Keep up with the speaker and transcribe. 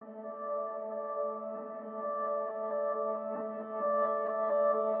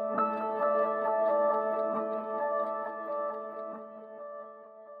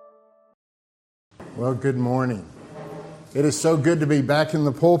Well, good morning. It is so good to be back in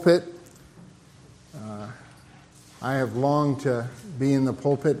the pulpit. I have longed to be in the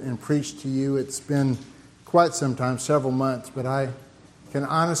pulpit and preach to you. It's been quite some time, several months, but I can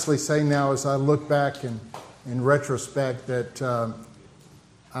honestly say now as I look back and in retrospect that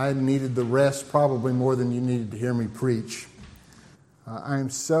I needed the rest probably more than you needed to hear me preach. I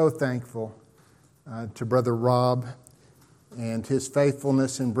am so thankful to Brother Rob and his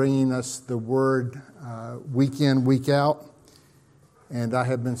faithfulness in bringing us the Word week in, week out. And I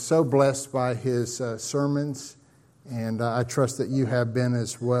have been so blessed by his sermons, and I trust that you have been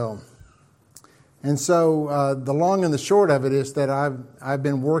as well. And so the long and the short of it is that I've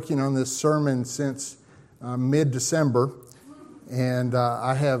been working on this sermon since mid-December, and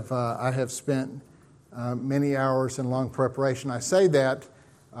I have spent many hours in long preparation. I say that,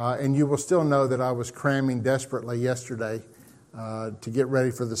 and you will still know that I was cramming desperately yesterday to get ready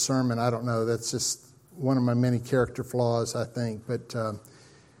for the sermon. I don't know. That's just one of my many character flaws, I think. But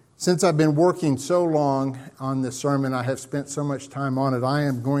since I've been working so long on this sermon, I have spent so much time on it, I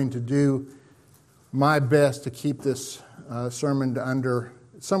am going to do my best to keep this sermon to under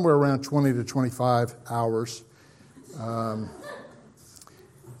somewhere around 20 to 25 hours.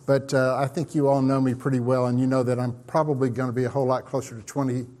 But I think you all know me pretty well, and you know that I'm probably going to be a whole lot closer to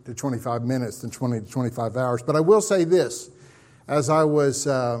 20 to 25 minutes than 20 to 25 hours. But I will say this. As I was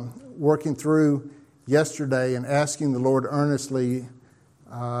working through yesterday and asking the Lord earnestly,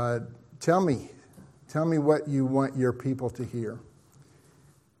 tell me what you want your people to hear.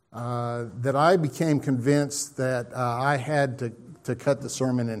 That I became convinced that I had to cut the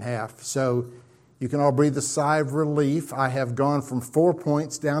sermon in half. So you can all breathe a sigh of relief. I have gone from 4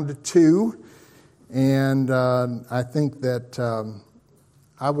 points down to 2. And I think that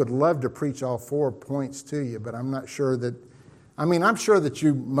I would love to preach all 4 points to you, but I'm not sure that... I'm sure that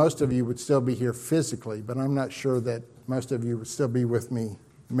most of you would still be here physically, but I'm not sure that most of you would still be with me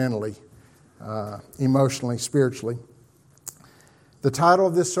mentally, emotionally, spiritually. The title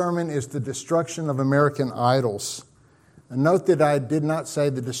of this sermon is The Destruction of American Idols. And note that I did not say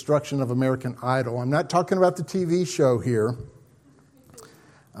the destruction of American Idol. I'm not talking about the TV show here.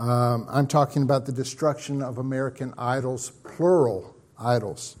 I'm talking about the destruction of American idols, plural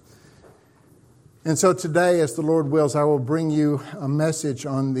idols. And so today, as the Lord wills, I will bring you a message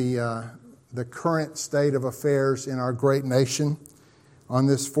on the current state of affairs in our great nation on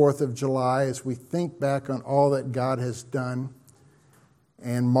this 4th of July as we think back on all that God has done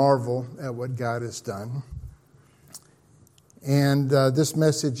and marvel at what God has done. And this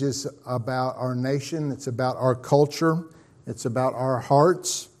message is about our nation. It's about our culture. It's about our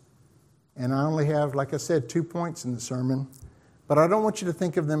hearts. And I only have, like I said, 2 points in the sermon. But I don't want you to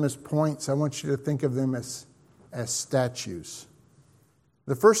think of them as points. I want you to think of them as statues.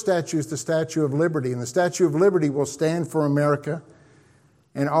 The first statue is the Statue of Liberty. And the Statue of Liberty will stand for America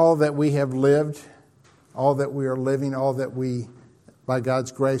and all that we have lived, all that we are living, all that we, by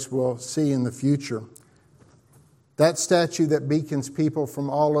God's grace, will see in the future. That statue that beacons people from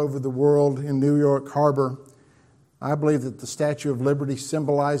all over the world in New York Harbor, I believe that the Statue of Liberty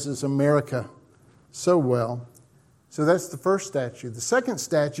symbolizes America so well. So that's the first statue. The second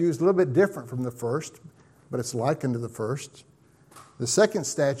statue is a little bit different from the first, but it's likened to the first. The second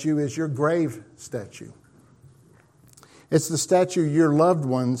statue is your grave statue. It's the statue your loved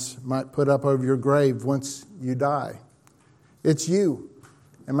ones might put up over your grave once you die. It's you.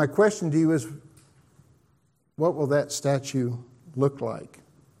 And my question to you is, what will that statue look like?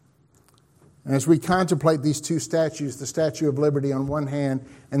 And as we contemplate these two statues, the Statue of Liberty on one hand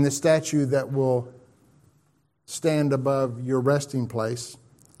and the statue that will stand above your resting place,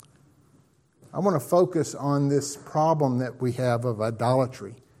 I want to focus on this problem that we have of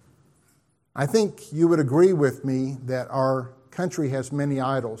idolatry. I think you would agree with me that our country has many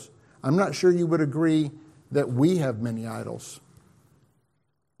idols. I'm not sure you would agree that we have many idols,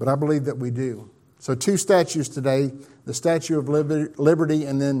 but I believe that we do. So 2 statues today, the Statue of Liberty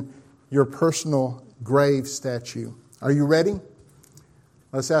and then your personal grave statue. Are you ready?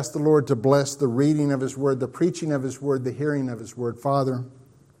 Let's ask the Lord to bless the reading of His Word, the preaching of His Word, the hearing of His Word. Father,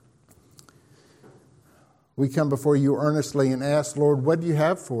 we come before you earnestly and ask, Lord, what do you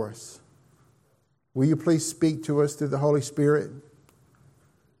have for us? Will you please speak to us through the Holy Spirit?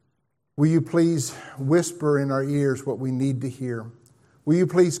 Will you please whisper in our ears what we need to hear? Will you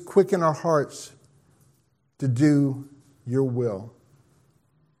please quicken our hearts to do your will?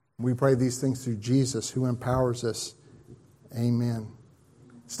 We pray these things through Jesus who empowers us. Amen.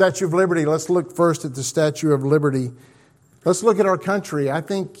 Statue of Liberty. Let's look first at the Statue of Liberty. Let's look at our country. I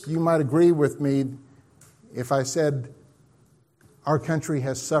think you might agree with me if I said our country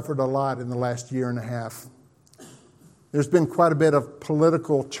has suffered a lot in the last year and a half. There's been quite a bit of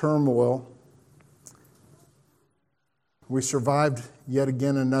political turmoil. We survived yet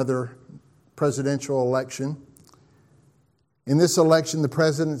again another presidential election. In this election, the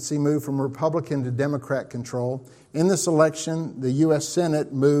presidency moved from Republican to Democrat control. In this election, the U.S.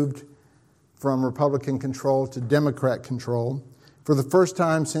 Senate moved from Republican control to Democrat control. For the first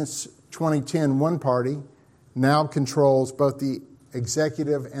time since 2010, one party now controls both the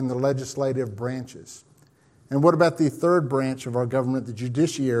executive and the legislative branches. And what about the third branch of our government, the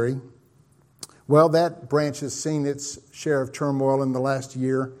judiciary? Well, that branch has seen its share of turmoil in the last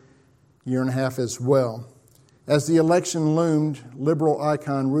year and a half as well. As the election loomed, liberal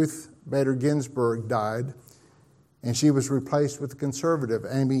icon Ruth Bader Ginsburg died, and she was replaced with the conservative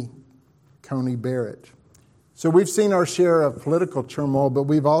Amy Coney Barrett. So we've seen our share of political turmoil, but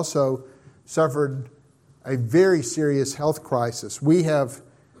we've also suffered a very serious health crisis. We have,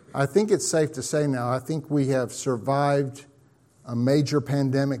 I think it's safe to say now, I think we have survived a major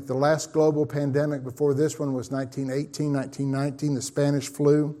pandemic. The last global pandemic before this one was 1918, 1919, the Spanish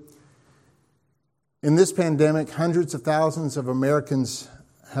flu. In this pandemic, hundreds of thousands of Americans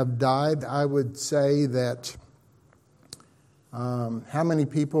have died. I would say that how many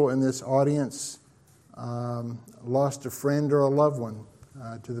people in this audience lost a friend or a loved one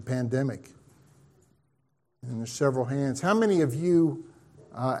to the pandemic? And there's several hands. How many of you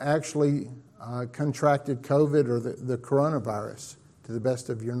actually contracted COVID or the coronavirus, to the best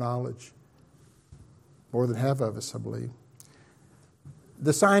of your knowledge? More than half of us, I believe.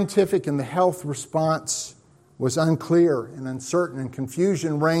 The scientific and the health response was unclear and uncertain, and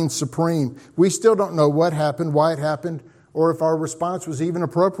confusion reigned supreme. We still don't know what happened, why it happened, or if our response was even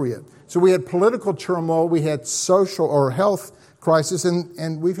appropriate. So we had political turmoil, we had social or health crisis,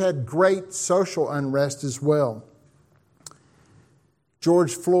 and we've had great social unrest as well.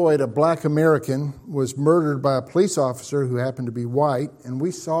 George Floyd, a black American, was murdered by a police officer who happened to be white, and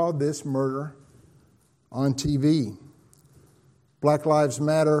we saw this murder on TV. Black Lives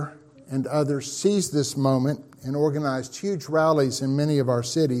Matter and others seized this moment and organized huge rallies in many of our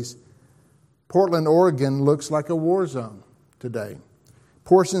cities. Portland, Oregon looks like a war zone today.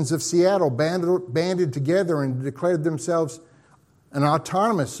 Portions of Seattle banded together and declared themselves an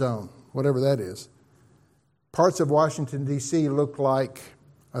autonomous zone, whatever that is. Parts of Washington, D.C. look like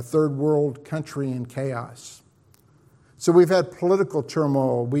a third world country in chaos. So we've had political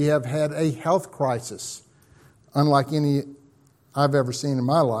turmoil. We have had a health crisis, unlike any I've ever seen in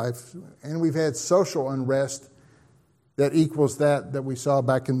my life. And we've had social unrest that equals that we saw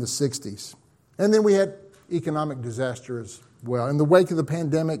back in the 60s. And then we had economic disaster as well. In the wake of the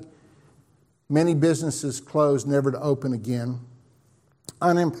pandemic, many businesses closed, never to open again.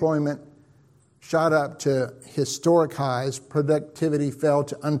 Unemployment shot up to historic highs. Productivity fell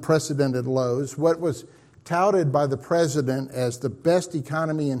to unprecedented lows. What was touted by the president as the best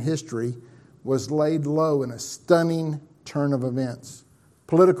economy in history was laid low in a stunning turn of events.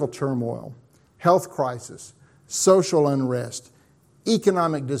 Political turmoil, health crisis, social unrest,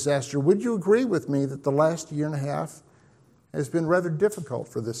 economic disaster. Would you agree with me that the last year and a half has been rather difficult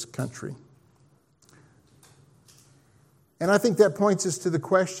for this country? And I think that points us to the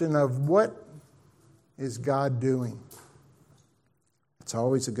question of what is God doing? It's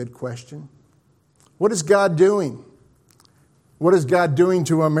always a good question. What is God doing? What is God doing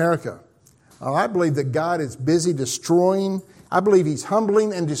to America? I believe that God is busy destroying. I believe He's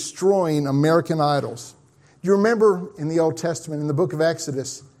humbling and destroying American idols. Do you remember in the Old Testament, in the book of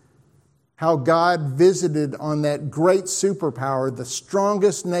Exodus, how God visited on that great superpower, the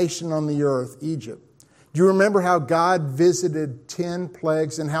strongest nation on the earth, Egypt? Do you remember how God visited 10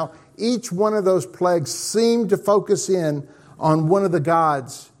 plagues and how each one of those plagues seemed to focus in on one of the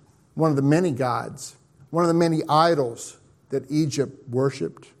gods, one of the many gods, one of the many idols that Egypt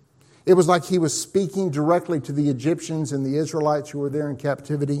worshipped? It was like He was speaking directly to the Egyptians and the Israelites who were there in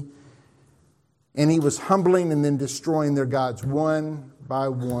captivity. And He was humbling and then destroying their gods one by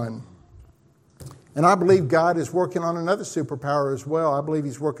one. And I believe God is working on another superpower as well. I believe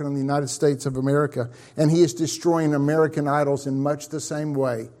He's working on the United States of America. And He is destroying American idols in much the same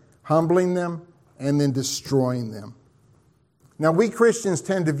way. Humbling them and then destroying them. Now, we Christians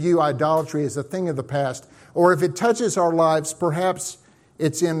tend to view idolatry as a thing of the past. Or if it touches our lives, perhaps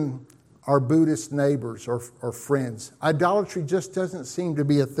it's in our Buddhist neighbors or friends. Idolatry just doesn't seem to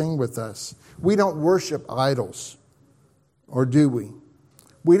be a thing with us. We don't worship idols, or do we?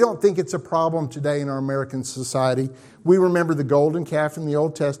 We don't think it's a problem today in our American society. We remember the golden calf in the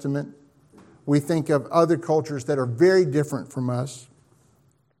Old Testament. We think of other cultures that are very different from us.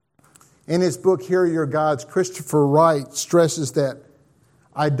 In his book, Here Are Your Gods, Christopher Wright stresses that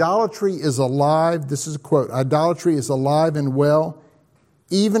idolatry is alive. This is a quote. Idolatry is alive and well,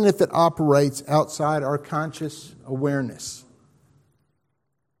 even if it operates outside our conscious awareness.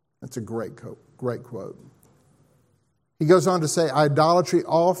 That's a great quote. He goes on to say, idolatry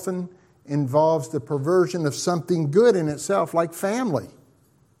often involves the perversion of something good in itself, like family,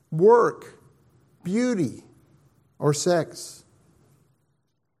 work, beauty, or sex.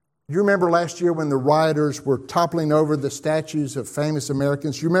 You remember last year when the rioters were toppling over the statues of famous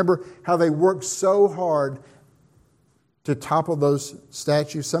Americans? You remember how they worked so hard to topple those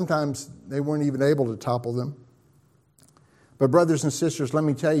statues? Sometimes they weren't even able to topple them. But brothers and sisters, let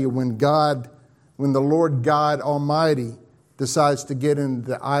me tell you, when the Lord God Almighty decides to get into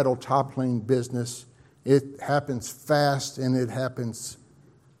the idol toppling business, it happens fast and it happens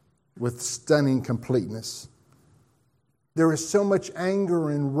with stunning completeness. There is so much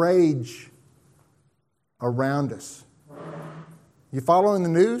anger and rage around us. You following the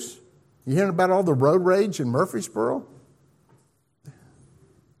news? You hearing about all the road rage in Murfreesboro?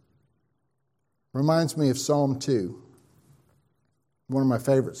 Reminds me of Psalm 2, one of my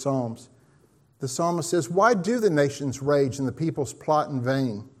favorite psalms. The psalmist says, "Why do the nations rage and the peoples plot in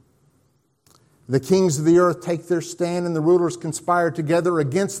vain? The kings of the earth take their stand and the rulers conspire together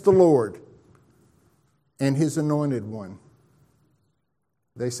against the Lord and his anointed one."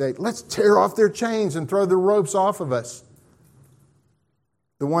 They say, "Let's tear off their chains and throw the ropes off of us."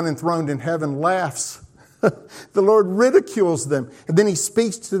 The one enthroned in heaven laughs. The Lord ridicules them. And then he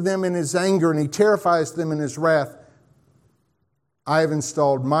speaks to them in his anger and he terrifies them in his wrath. "I have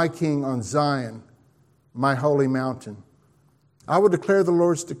installed my king on Zion, my holy mountain. I will declare the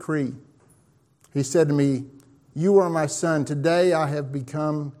Lord's decree. He said to me, 'You are my son. Today I have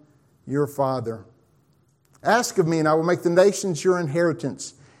become your father. Ask of me, and I will make the nations your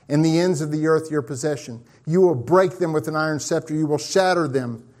inheritance and the ends of the earth your possession. You will break them with an iron scepter. You will shatter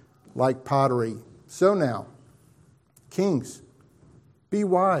them like pottery.' So now, kings, be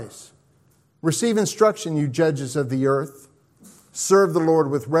wise. Receive instruction, you judges of the earth. Serve the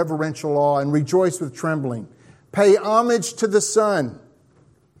Lord with reverential awe and rejoice with trembling. Pay homage to the Son,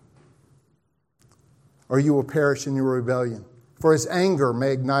 or you will perish in your rebellion. For his anger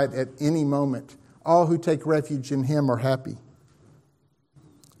may ignite at any moment. All who take refuge in him are happy."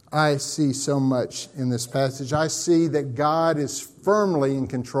 I see so much in this passage. I see that God is firmly in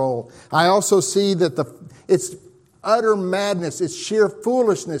control. I also see that it's utter madness, it's sheer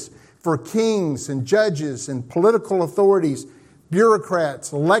foolishness for kings and judges and political authorities,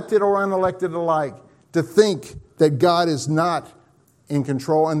 bureaucrats, elected or unelected alike, to think that God is not in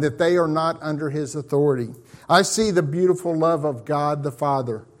control and that they are not under his authority. I see the beautiful love of God the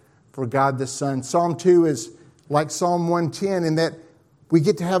Father for God the Son. Psalm 2 is like Psalm 110 in that we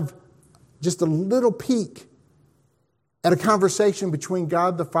get to have just a little peek at a conversation between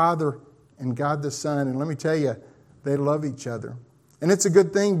God the Father and God the Son. And let me tell you, they love each other. And it's a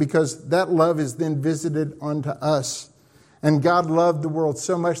good thing because that love is then visited onto us. And God loved the world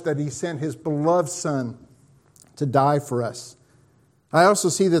so much that he sent his beloved Son to die for us. I also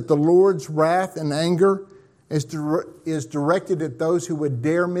see that the Lord's wrath and anger is directed at those who would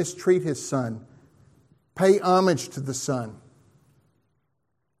dare mistreat his Son. Pay homage to the Son.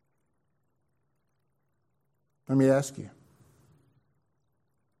 Let me ask you,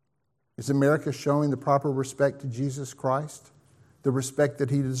 is America showing the proper respect to Jesus Christ? The respect that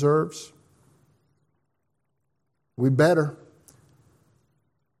he deserves? We better.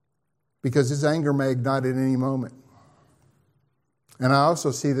 Because his anger may ignite at any moment. And I also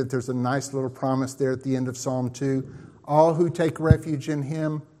see that there's a nice little promise there at the end of Psalm 2. All who take refuge in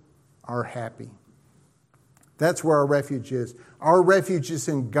him are happy. That's where our refuge is. Our refuge is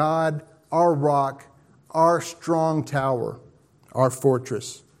in God, our rock, our strong tower, our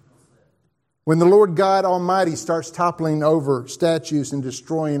fortress. When the Lord God Almighty starts toppling over statues and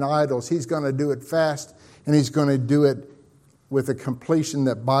destroying idols, he's going to do it fast and he's going to do it with a completion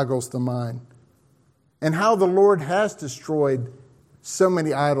that boggles the mind. And how the Lord has destroyed so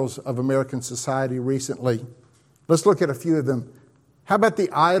many idols of American society recently. Let's look at a few of them. How about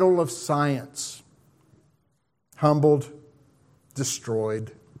the idol of science? Humbled,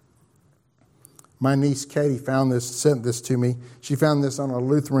 destroyed. My niece Katie sent this to me. She found this on a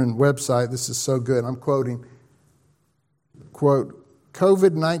Lutheran website. This is so good. I'm quoting, quote,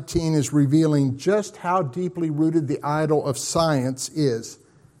 "COVID-19 is revealing just how deeply rooted the idol of science is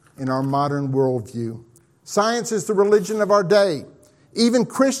in our modern worldview. Science is the religion of our day. Even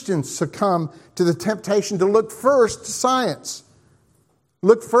Christians succumb to the temptation to look first to science.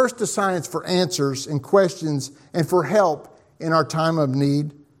 Look first to science for answers and questions and for help in our time of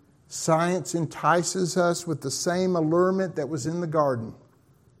need. Science entices us with the same allurement that was in the garden.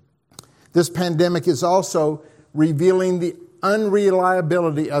 This pandemic is also revealing the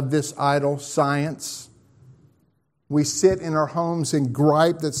unreliability of this idol, science. We sit in our homes and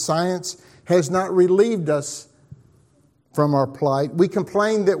gripe that science has not relieved us from our plight. We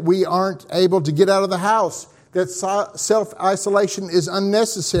complain that we aren't able to get out of the house, that self-isolation is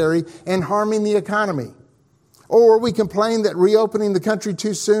unnecessary and harming the economy. Or we complain that reopening the country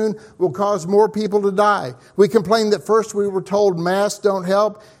too soon will cause more people to die. We complain that first we were told masks don't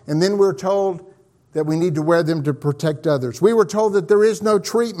help, and then we're told that we need to wear them to protect others. We were told that there is no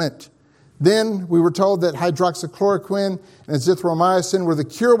treatment. Then we were told that hydroxychloroquine and azithromycin were the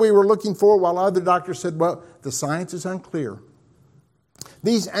cure we were looking for, while other doctors said, well, the science is unclear.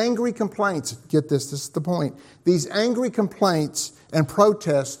 These angry complaints, get this is the point. These angry complaints and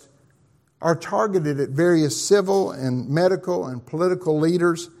protests are targeted at various civil and medical and political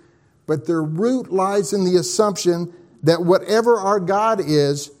leaders, but their root lies in the assumption that whatever our God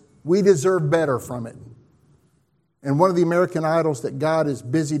is, we deserve better from it. And one of the American idols that God is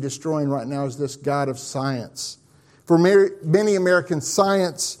busy destroying right now is this God of science. For many Americans,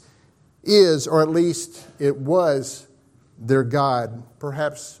 science is, or at least it was, their God.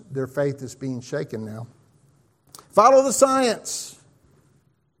 Perhaps their faith is being shaken now. Follow the science.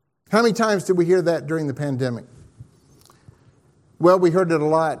 How many times did we hear that during the pandemic? Well, we heard it a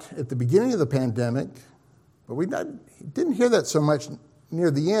lot at the beginning of the pandemic, but we didn't hear that so much near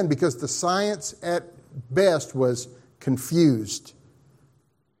the end because the science at best was confused.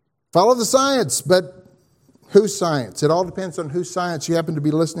 Follow the science, but whose science? It all depends on whose science you happen to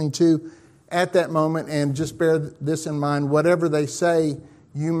be listening to at that moment, and just bear this in mind. Whatever they say,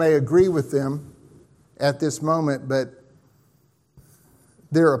 you may agree with them at this moment, but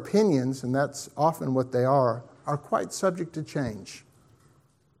their opinions, and that's often what they are quite subject to change.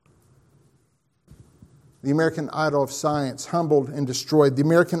 The American idol of science, humbled and destroyed. The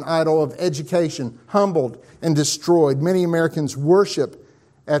American idol of education, humbled and destroyed. Many Americans worship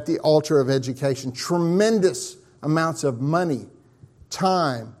at the altar of education. Tremendous amounts of money,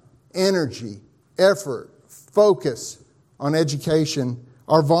 time, energy, effort, focus on education.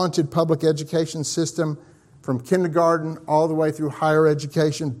 Our vaunted public education system, from kindergarten all the way through higher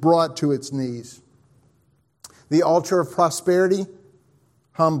education, brought to its knees. The altar of prosperity,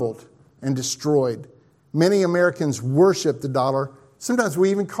 humbled and destroyed. Many Americans worship the dollar. Sometimes we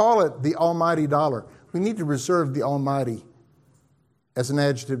even call it the almighty dollar. We need to reserve the almighty as an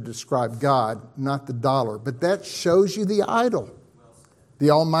adjective to describe God, not the dollar. But that shows you the idol, the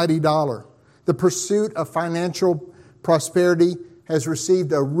almighty dollar. The pursuit of financial prosperity has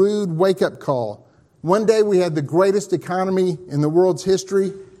received a rude wake-up call. One day we had the greatest economy in the world's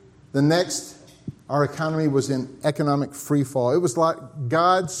history. The next, our economy was in economic freefall. It was like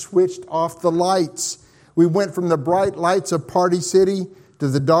God switched off the lights. We went from the bright lights of Party City to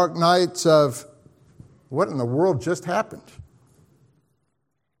the dark nights of what in the world just happened?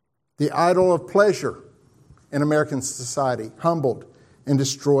 The idol of pleasure in American society, humbled and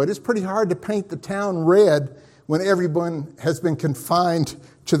destroyed. It's pretty hard to paint the town red when everyone has been confined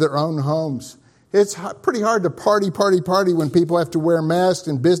to their own homes. It's pretty hard to party when people have to wear masks,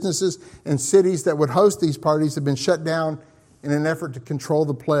 and businesses and cities that would host these parties have been shut down in an effort to control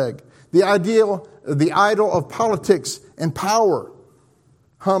the plague. The idol of politics and power,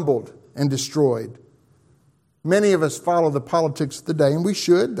 humbled and destroyed. Many of us follow the politics of the day, and we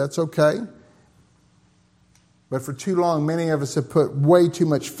should. That's okay. But for too long, many of us have put way too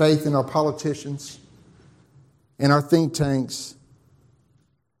much faith in our politicians, in our think tanks.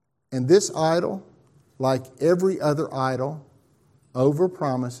 And this idol, like every other idol,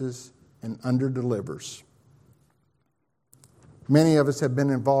 overpromises and underdelivers. Many of us have been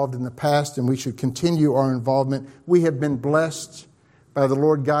involved in the past, and we should continue our involvement. We have been blessed by the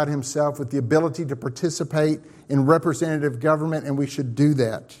Lord God Himself with the ability to participate in representative government, and we should do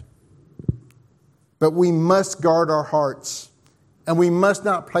that. But we must guard our hearts, and we must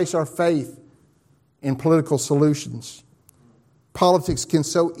not place our faith in political solutions. Politics can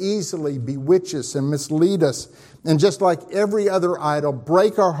so easily bewitch us and mislead us, and just like every other idol,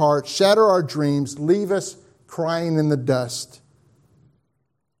 break our hearts, shatter our dreams, leave us crying in the dust.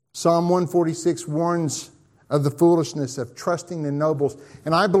 Psalm 146 warns of the foolishness of trusting in nobles.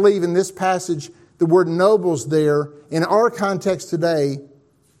 And I believe in this passage, the word nobles there, in our context today,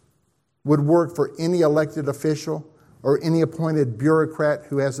 would work for any elected official or any appointed bureaucrat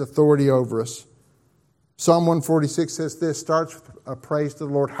who has authority over us. Psalm 146 says this, starts with a praise to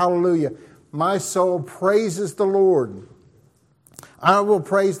the Lord. Hallelujah. My soul praises the Lord. I will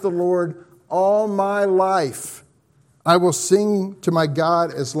praise the Lord all my life. I will sing to my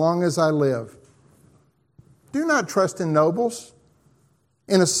God as long as I live. Do not trust in nobles,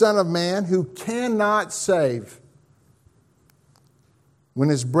 in a son of man who cannot save. When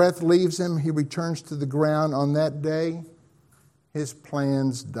his breath leaves him, he returns to the ground. On that day, his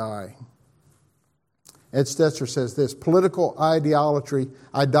plans die. Ed Stetzer says this: political idolatry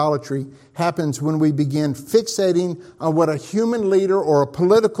happens when we begin fixating on what a human leader or a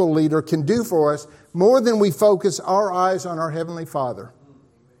political leader can do for us more than we focus our eyes on our Heavenly Father,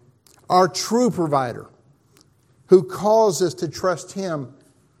 our true provider, who calls us to trust Him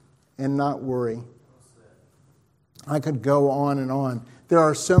and not worry. I could go on and on. There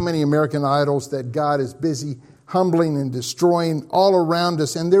are so many American idols that God is busy humbling and destroying all around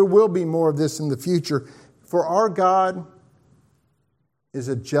us, and there will be more of this in the future. For our God is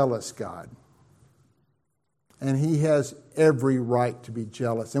a jealous God, and He has every right to be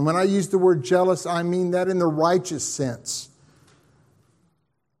jealous. And when I use the word jealous, I mean that in the righteous sense.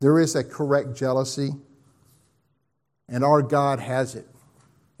 There is a correct jealousy, and our God has it.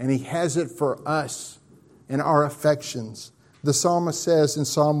 And He has it for us and our affections. The psalmist says in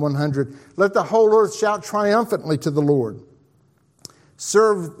Psalm 100, "Let the whole earth shout triumphantly to the Lord.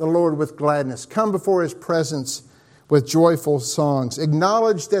 Serve the Lord with gladness. Come before His presence with joyful songs.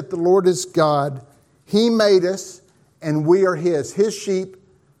 Acknowledge that the Lord is God. He made us, and we are His sheep,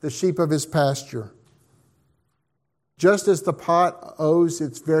 the sheep of His pasture." Just as the pot owes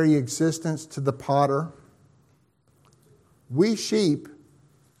its very existence to the potter, we sheep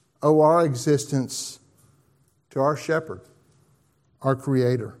owe our existence to our shepherd, our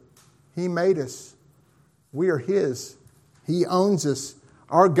Creator. He made us. We are His. He owns us.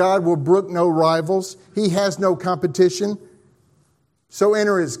 Our God will brook no rivals. He has no competition. So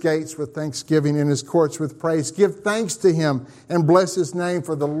enter His gates with thanksgiving and His courts with praise. Give thanks to Him and bless His name,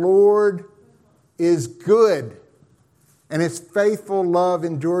 for the Lord is good, and His faithful love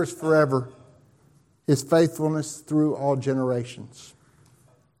endures forever, His faithfulness through all generations.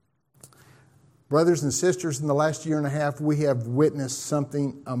 Brothers and sisters, in the last year and a half, we have witnessed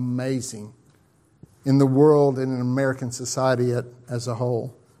something amazing in the world and in American society as a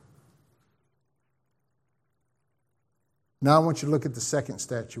whole. Now I want you to look at the second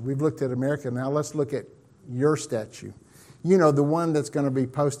statue. We've looked at America. Now let's look at your statue. You know, the one that's going to be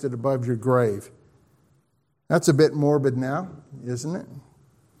posted above your grave. That's a bit morbid now, isn't it?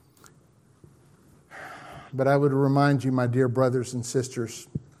 But I would remind you, my dear brothers and sisters,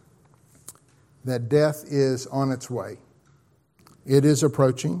 that death is on its way. It is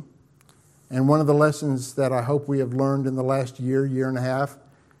approaching. And one of the lessons that I hope we have learned in the last year and a half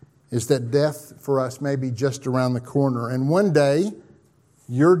is that death for us may be just around the corner. And one day,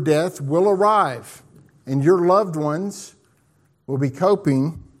 your death will arrive, and your loved ones will be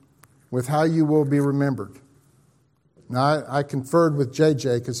coping with how you will be remembered. Now, I conferred with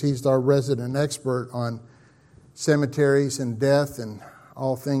JJ because he's our resident expert on cemeteries and death and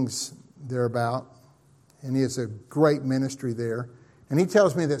all things thereabout. And he has a great ministry there. And he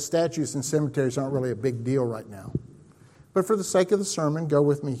tells me that statues and cemeteries aren't really a big deal right now. But for the sake of the sermon, go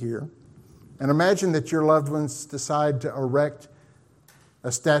with me here. And imagine that your loved ones decide to erect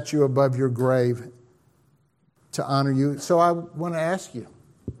a statue above your grave to honor you. So I want to ask you,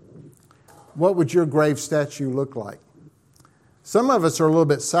 what would your grave statue look like? Some of us are a little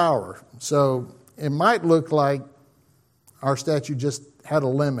bit sour, so it might look like our statue just had a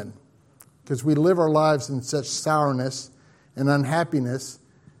lemon, because we live our lives in such sourness and unhappiness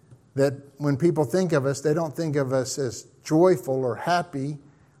that when people think of us, they don't think of us as joyful or happy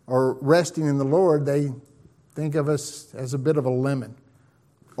or resting in the Lord. They think of us as a bit of a lemon.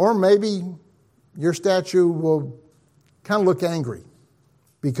 Or maybe your statue will kind of look angry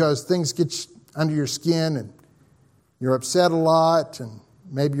because things get under your skin and you're upset a lot, and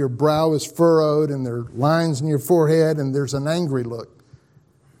maybe your brow is furrowed and there are lines in your forehead and there's an angry look.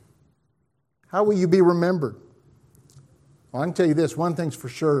 How will you be remembered? Well, I can tell you this, one thing's for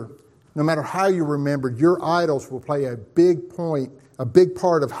sure. No matter how you're remembered, your idols will play a big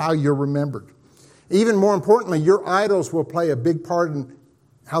part of how you're remembered. Even more importantly, your idols will play a big part in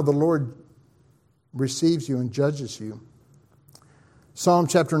how the Lord receives you and judges you. Psalm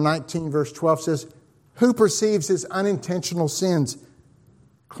chapter 19, verse 12 says, "Who perceives his unintentional sins?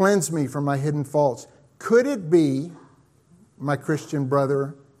 Cleanse me from my hidden faults." Could it be, my Christian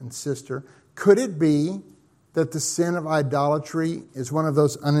brother and sister, could it be that the sin of idolatry is one of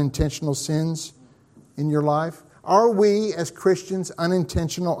those unintentional sins in your life? Are we, as Christians,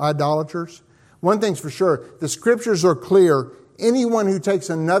 unintentional idolaters? One thing's for sure, the Scriptures are clear. Anyone who takes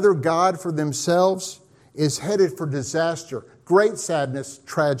another god for themselves is headed for disaster, great sadness,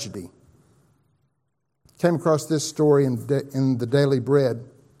 tragedy. Came across this story in the Daily Bread.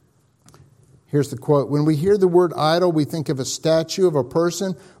 Here's the quote. When we hear the word idol, we think of a statue of a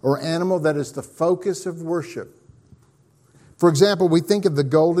person or animal that is the focus of worship. For example, we think of the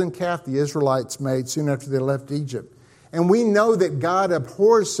golden calf the Israelites made soon after they left Egypt. And we know that God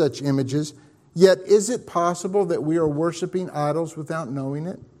abhors such images, yet is it possible that we are worshiping idols without knowing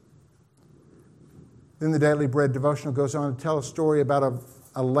it? Then the Daily Bread devotional goes on to tell a story about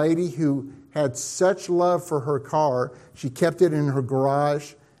a lady who had such love for her car, she kept it in her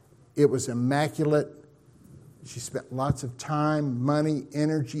garage. It was immaculate. She spent lots of time, money,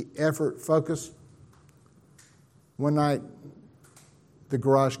 energy, effort, focus. One night, the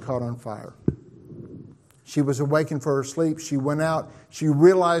garage caught on fire. She was awakened from her sleep. She went out. She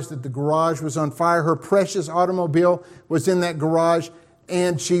realized that the garage was on fire. Her precious automobile was in that garage.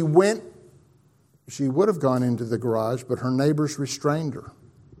 And she would have gone into the garage, but her neighbors restrained her.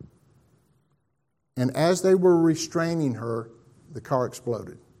 And as they were restraining her, the car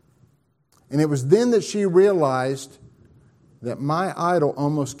exploded. And it was then that she realized that my idol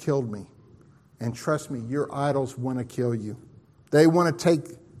almost killed me. And trust me, your idols want to kill you. They want to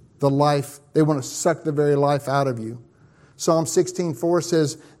take the life, they want to suck the very life out of you. Psalm 16:4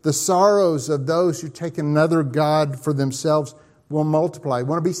 says, the sorrows of those who take another god for themselves will multiply.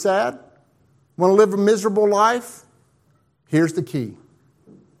 Want to be sad? Want to live a miserable life? Here's the key.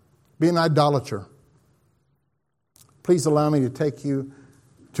 Be an idolater. Please allow me to take you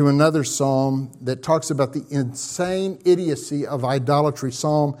to another psalm that talks about the insane idiocy of idolatry.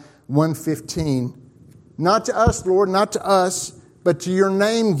 Psalm 115. Not to us, Lord, not to us, but to your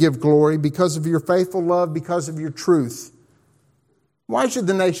name give glory because of your faithful love, because of your truth. Why should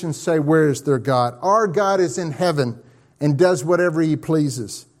the nations say, where is their God? Our God is in heaven and does whatever he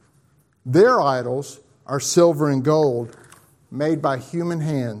pleases. Their idols are silver and gold made by human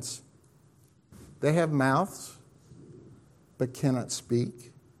hands. They have mouths, but cannot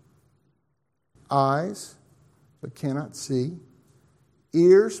speak. Eyes, but cannot see.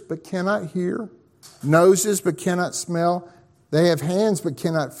 Ears, but cannot hear. Noses, but cannot smell. They have hands, but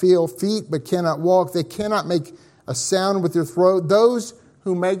cannot feel. Feet, but cannot walk. They cannot make a sound with their throat. Those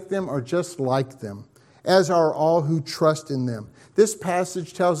who make them are just like them, as are all who trust in them. This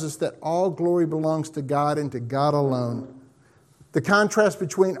passage tells us that all glory belongs to God and to God alone. The contrast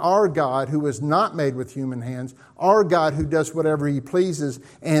between our God, who is not made with human hands, our God who does whatever he pleases,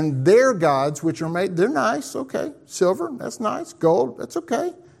 and their gods, which are made, they're nice, okay. Silver, that's nice. Gold, that's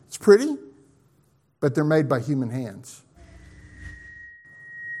okay. It's pretty. But they're made by human hands.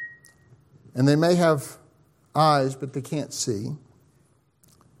 And they may have eyes, but they can't see.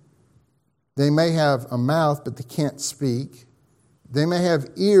 They may have a mouth, but they can't speak. They may have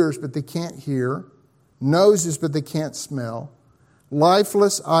ears, but they can't hear. Noses, but they can't smell.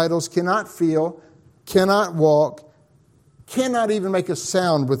 Lifeless idols cannot feel, cannot walk, cannot even make a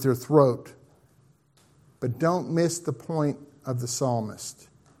sound with their throat. But don't miss the point of the psalmist.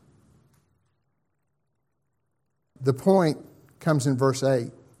 The point comes in verse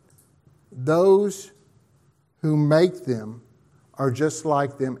 8. Those who make them are just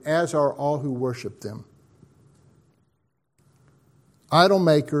like them, as are all who worship them. Idol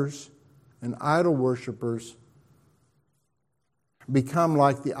makers and idol worshipers become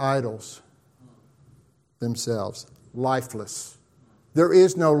like the idols themselves, lifeless. There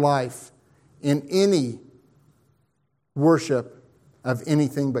is no life in any worship of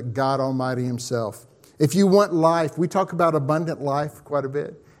anything but God Almighty himself. If you want life, we talk about abundant life quite a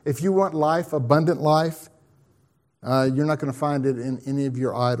bit. If you want life, abundant life, you're not going to find it in any of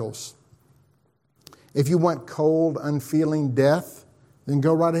your idols. If you want cold, unfeeling death, then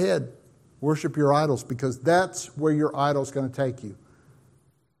go right ahead. Worship your idols, because that's where your idol's going to take you.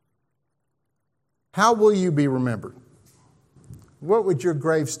 How will you be remembered? What would your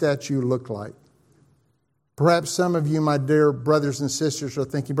grave statue look like? Perhaps some of you, my dear brothers and sisters, are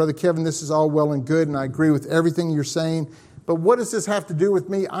thinking, Brother Kevin, this is all well and good, and I agree with everything you're saying, but what does this have to do with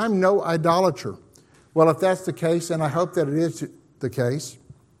me? I'm no idolater. Well, if that's the case, and I hope that it is the case,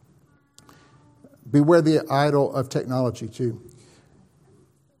 beware the idol of technology too.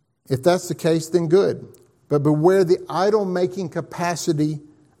 If that's the case, then good. But beware the idol-making capacity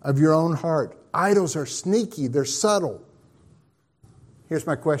of your own heart. Idols are sneaky. They're subtle. Here's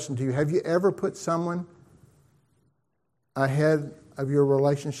my question to you. Have you ever put someone ahead of your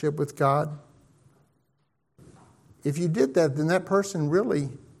relationship with God? If you did that, then that person really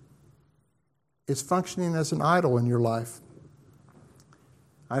is functioning as an idol in your life.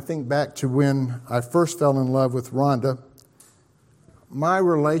 I think back to when I first fell in love with Rhonda. My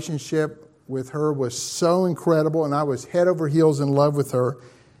relationship with her was so incredible, and I was head over heels in love with her.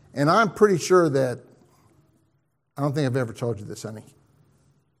 And I'm pretty sure that I don't think I've ever told you this, honey,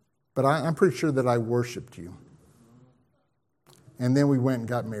 but I'm pretty sure that I worshiped you. And then we went and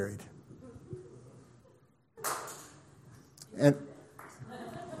got married. And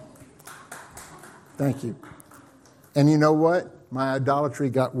thank you. And you know what? My idolatry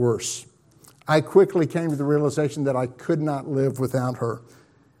got worse. I quickly came to the realization that I could not live without her.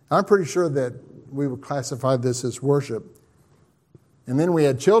 I'm pretty sure that we would classify this as worship. And then we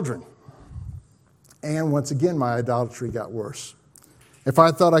had children. And once again, my idolatry got worse. If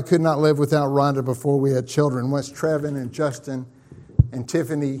I thought I could not live without Rhonda before we had children, once Trevin and Justin and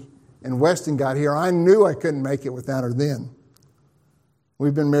Tiffany and Weston got here, I knew I couldn't make it without her then.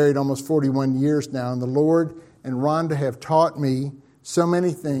 We've been married almost 41 years now, and the Lord and Rhonda have taught me so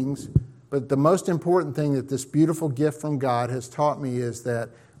many things, but the most important thing that this beautiful gift from God has taught me is that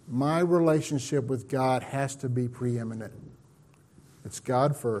my relationship with God has to be preeminent. It's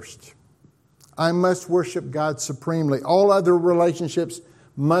God first. I must worship God supremely. All other relationships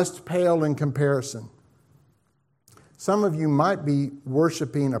must pale in comparison. Some of you might be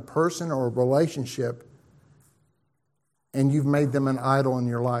worshiping a person or a relationship, and you've made them an idol in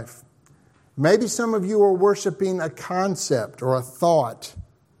your life. Maybe some of you are worshiping a concept or a thought.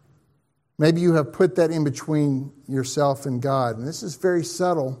 Maybe you have put that in between yourself and God. And this is very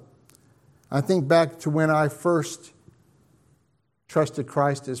subtle. I think back to when I first trusted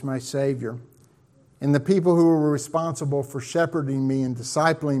Christ as my Savior. And the people who were responsible for shepherding me and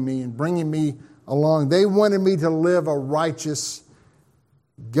discipling me and bringing me along, they wanted me to live a righteous,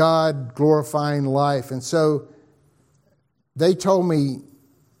 God-glorifying life. And so they told me,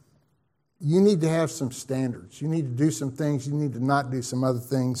 you need to have some standards. You need to do some things. You need to not do some other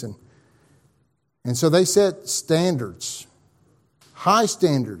things. And so they set standards, high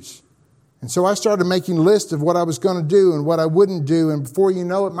standards. And so I started making lists of what I was going to do and what I wouldn't do. And before you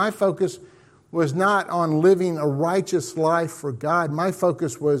know it, my focus was not on living a righteous life for God. My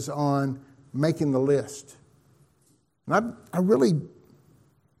focus was on making the list. And I really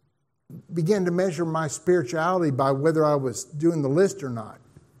began to measure my spirituality by whether I was doing the list or not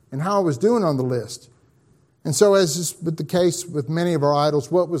and how I was doing on the list. And so as is with the case with many of our idols,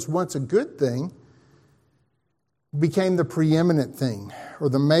 what was once a good thing became the preeminent thing or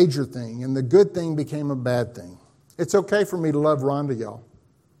the major thing, and the good thing became a bad thing. It's okay for me to love Rhonda, y'all.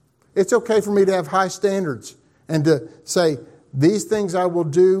 It's okay for me to have high standards and to say, these things I will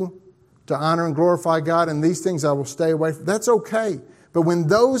do to honor and glorify God, and these things I will stay away from. That's okay. But when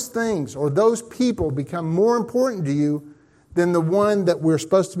those things or those people become more important to you than the one that we're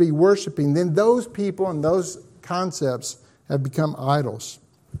supposed to be worshiping, then those people and those concepts have become idols.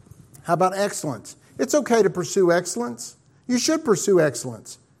 How about excellence? It's okay to pursue excellence. You should pursue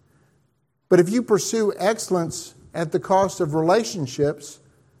excellence. But if you pursue excellence at the cost of relationships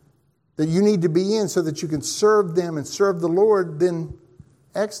that you need to be in so that you can serve them and serve the Lord, then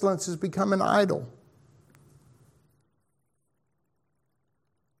excellence has become an idol.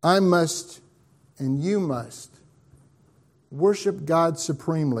 I must, and you must, worship God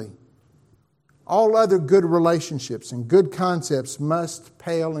supremely. All other good relationships and good concepts must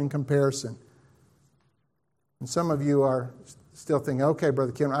pale in comparison. And some of you are still thinking, okay,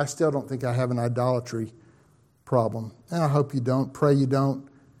 Brother Kim, I still don't think I have an idolatry problem. And I hope you don't. Pray you don't.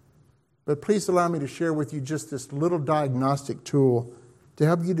 But please allow me to share with you just this little diagnostic tool to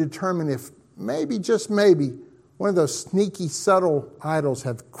help you determine if maybe, just maybe, one of those sneaky, subtle idols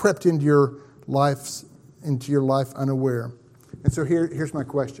have crept into your life unaware. And so here's my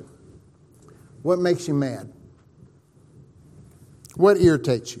question. What makes you mad? What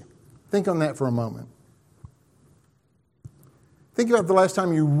irritates you? Think on that for a moment. Think about the last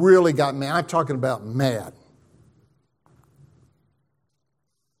time you really got mad. I'm talking about mad.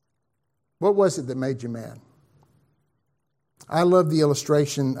 What was it that made you mad? I love the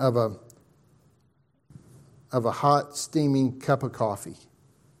illustration of a hot, steaming cup of coffee.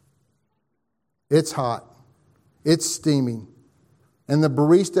 It's hot. It's steaming. And the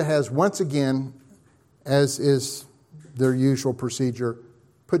barista has, once again, as is their usual procedure,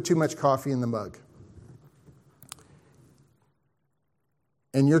 put too much coffee in the mug.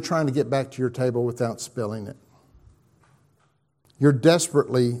 And you're trying to get back to your table without spilling it. You're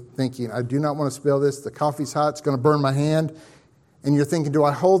desperately thinking, I do not want to spill this. The coffee's hot. It's going to burn my hand. And you're thinking, do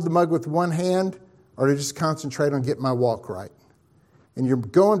I hold the mug with one hand or do I just concentrate on getting my walk right? And you're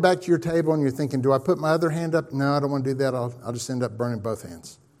going back to your table and you're thinking, do I put my other hand up? No, I don't want to do that. I'll just end up burning both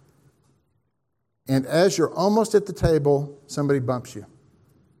hands. And as you're almost at the table, somebody bumps you.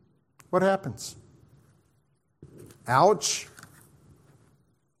 What happens? Ouch.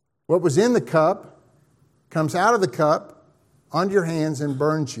 What was in the cup comes out of the cup onto your hands and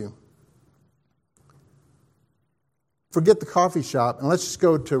burns you. Forget the coffee shop and let's just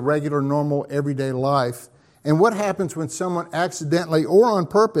go to regular, normal, everyday life. And what happens when someone accidentally or on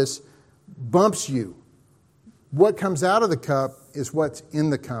purpose bumps you? What comes out of the cup is what's in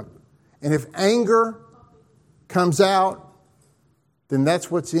the cup. And if anger comes out, then that's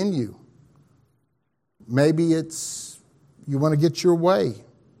what's in you. Maybe it's you want to get your way.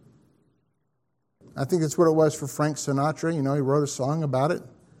 I think that's what it was for Frank Sinatra. You know, he wrote a song about it.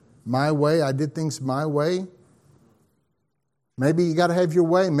 My way, I did things my way. Maybe you got to have your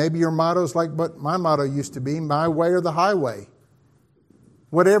way. Maybe your motto's like what my motto used to be, my way or the highway.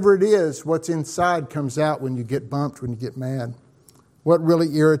 Whatever it is, what's inside comes out when you get bumped, when you get mad. What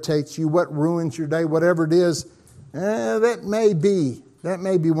really irritates you, what ruins your day, whatever it is, that may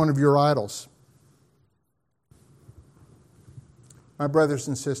be one of your idols. My brothers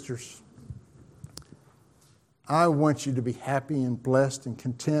and sisters, I want you to be happy and blessed and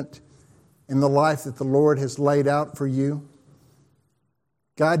content in the life that the Lord has laid out for you.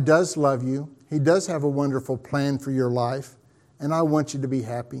 God does love you. He does have a wonderful plan for your life, and I want you to be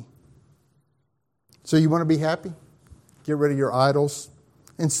happy. So you want to be happy? Get rid of your idols.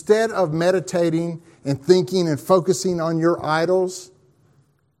 Instead of meditating and thinking and focusing on your idols,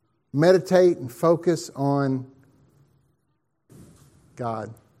 meditate and focus on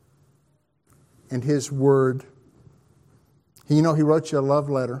God and His Word. You know, He wrote you a love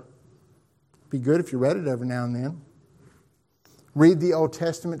letter. Be good if you read it every now and then. Read the Old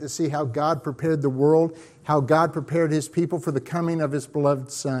Testament to see how God prepared the world, how God prepared His people for the coming of His beloved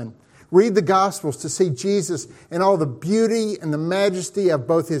Son. Read the Gospels to see Jesus and all the beauty and the majesty of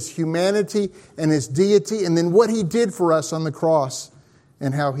both His humanity and His deity, and then what He did for us on the cross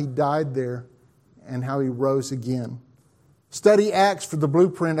and how He died there and how He rose again. Study Acts for the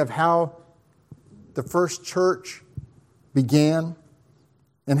blueprint of how the first church began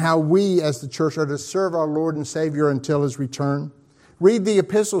and how we as the church are to serve our Lord and Savior until His return. Read the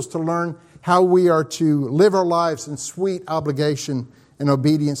epistles to learn how we are to live our lives in sweet obligation and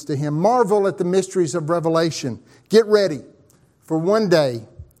obedience to Him. Marvel at the mysteries of Revelation. Get ready, for one day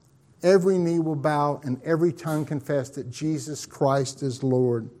every knee will bow and every tongue confess that Jesus Christ is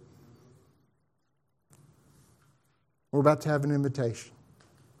Lord. We're about to have an invitation.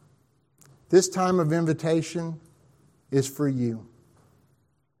 This time of invitation is for you.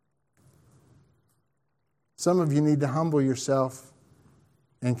 Some of you need to humble yourself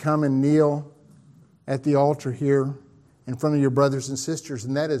and come and kneel at the altar here in front of your brothers and sisters.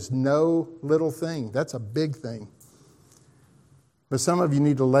 And that is no little thing. That's a big thing. But some of you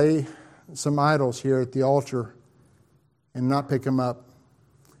need to lay some idols here at the altar and not pick them up.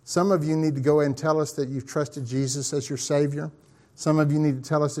 Some of you need to go ahead and tell us that you've trusted Jesus as your Savior. Some of you need to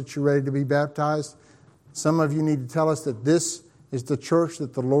tell us that you're ready to be baptized. Some of you need to tell us that this is the church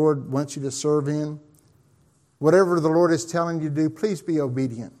that the Lord wants you to serve in. Whatever the Lord is telling you to do, please be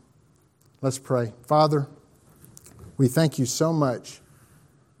obedient. Let's pray. Father, we thank you so much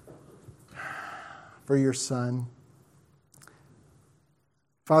for your Son.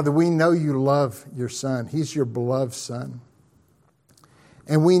 Father, we know you love your Son. He's your beloved Son.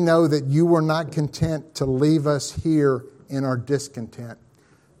 And we know that you were not content to leave us here in our discontent.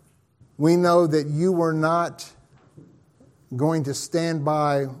 We know that you were not going to stand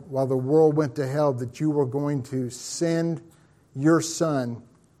by while the world went to hell, that you were going to send your Son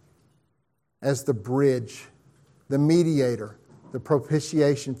as the bridge, the mediator, the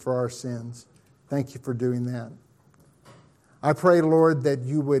propitiation for our sins. Thank you for doing that. I pray, Lord, that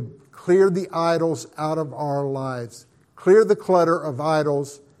you would clear the idols out of our lives, clear the clutter of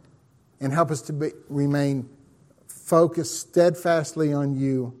idols, and help us to remain focused steadfastly on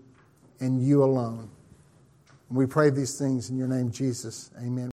you and you alone. And we pray these things in your name, Jesus.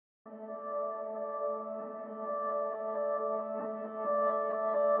 Amen.